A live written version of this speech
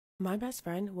My best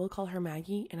friend, we'll call her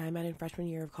Maggie, and I met in freshman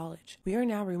year of college. We are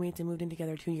now roommates and moved in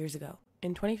together 2 years ago.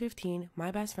 In 2015, my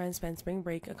best friend spent spring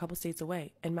break a couple states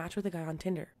away and matched with a guy on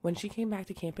Tinder. When she came back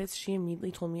to campus, she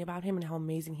immediately told me about him and how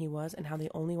amazing he was and how they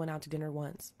only went out to dinner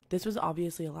once. This was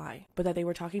obviously a lie, but that they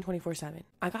were talking 24/7.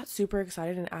 I got super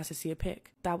excited and asked to see a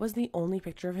pic. That was the only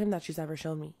picture of him that she's ever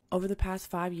shown me. Over the past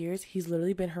 5 years, he's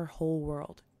literally been her whole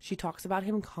world. She talks about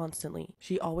him constantly.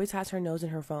 She always has her nose in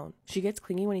her phone. She gets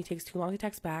clingy when he takes too long to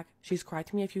text back. She's cried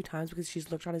to me a few times because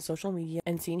she's looked on his social media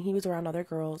and seen he was around other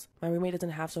girls. My roommate doesn't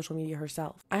have social media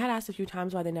herself. I had asked a few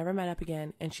times why they never met up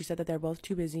again, and she said that they're both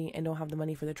too busy and don't have the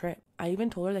money for the trip. I even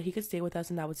told her that he could stay with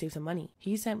us and that would save some money.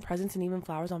 He sent presents and even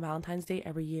flowers on Valentine's Day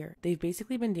every year. They've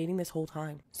basically been dating this whole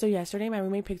time. So yesterday, my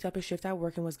roommate picked up his shift at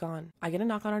work and was gone. I get a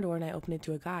knock on our door and I open it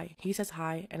to a guy. He says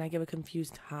hi, and I give a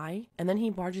confused hi, and then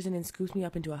he barges in and scoops me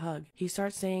up into a hug. He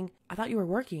starts saying, "I thought you were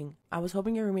working. I was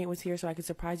hoping your roommate was here so I could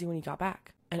surprise you when you got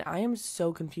back." And I am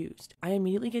so confused. I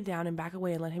immediately get down and back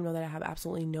away and let him know that I have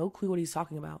absolutely no clue what he's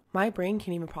talking about. My brain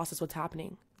can't even process what's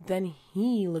happening. Then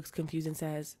he looks confused and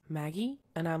says, "Maggie?"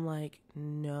 And I'm like,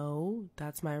 "No,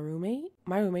 that's my roommate."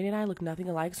 My roommate and I look nothing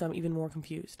alike, so I'm even more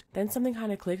confused. Then something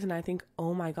kind of clicks and I think,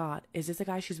 oh my god, is this the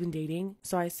guy she's been dating?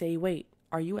 So I say, "Wait,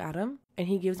 are you Adam?" And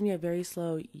he gives me a very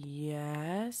slow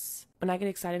yes. And I get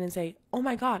excited and say, "Oh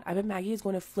my god, I bet Maggie is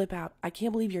going to flip out. I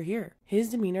can't believe you're here."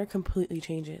 His demeanor completely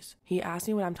changes. He asks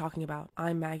me what I'm talking about.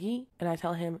 I'm Maggie, and I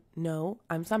tell him, "No,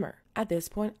 I'm Summer." At this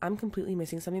point, I'm completely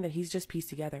missing something that he's just pieced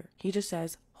together. He just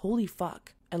says, "Holy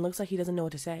fuck," and looks like he doesn't know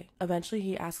what to say. Eventually,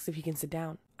 he asks if he can sit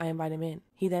down. I invite him in.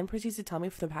 He then proceeds to tell me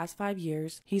for the past 5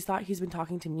 years, he's thought he's been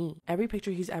talking to me. Every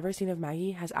picture he's ever seen of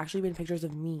Maggie has actually been pictures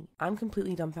of me. I'm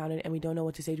completely dumbfounded and we don't know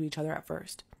what to say to each other at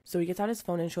first. So he gets out his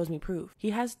phone and shows me proof. He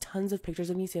has tons of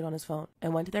pictures of me saved on his phone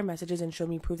and went to their messages and showed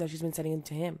me proof that she's been sending them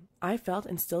to him. I felt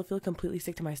and still feel completely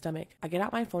sick to my stomach. I get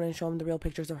out my phone and show him the real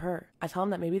pictures of her. I tell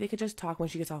him that maybe they could just talk when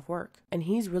she gets off work. And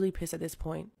he's really pissed at this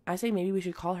point. I say maybe we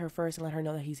should call her first and let her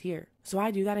know that he's here. So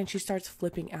I do that and she starts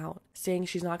flipping out, saying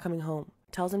she's not coming home.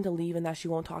 Tells him to leave and that she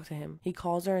won't talk to him. He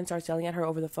calls her and starts yelling at her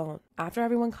over the phone. After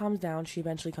everyone calms down, she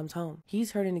eventually comes home.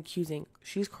 He's hurt and accusing.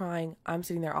 She's crying. I'm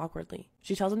sitting there awkwardly.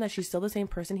 She tells him that she's still the same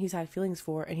person he's had feelings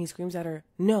for, and he screams at her,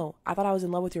 "No, I thought I was in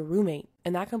love with your roommate."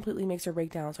 And that completely makes her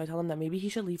break down, so I tell him that maybe he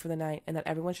should leave for the night and that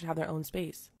everyone should have their own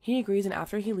space. He agrees, and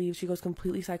after he leaves, she goes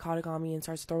completely psychotic on me and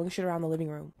starts throwing shit around the living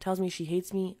room. Tells me she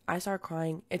hates me. I start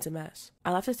crying. It's a mess.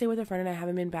 I left to stay with a friend and I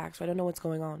haven't been back, so I don't know what's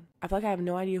going on. I feel like I have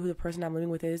no idea who the person I'm living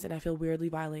with is, and I feel weirdly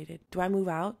violated. Do I move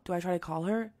out? Do I try to call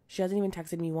her? She hasn't even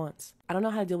texted me once. I don't know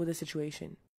how to deal with this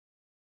situation.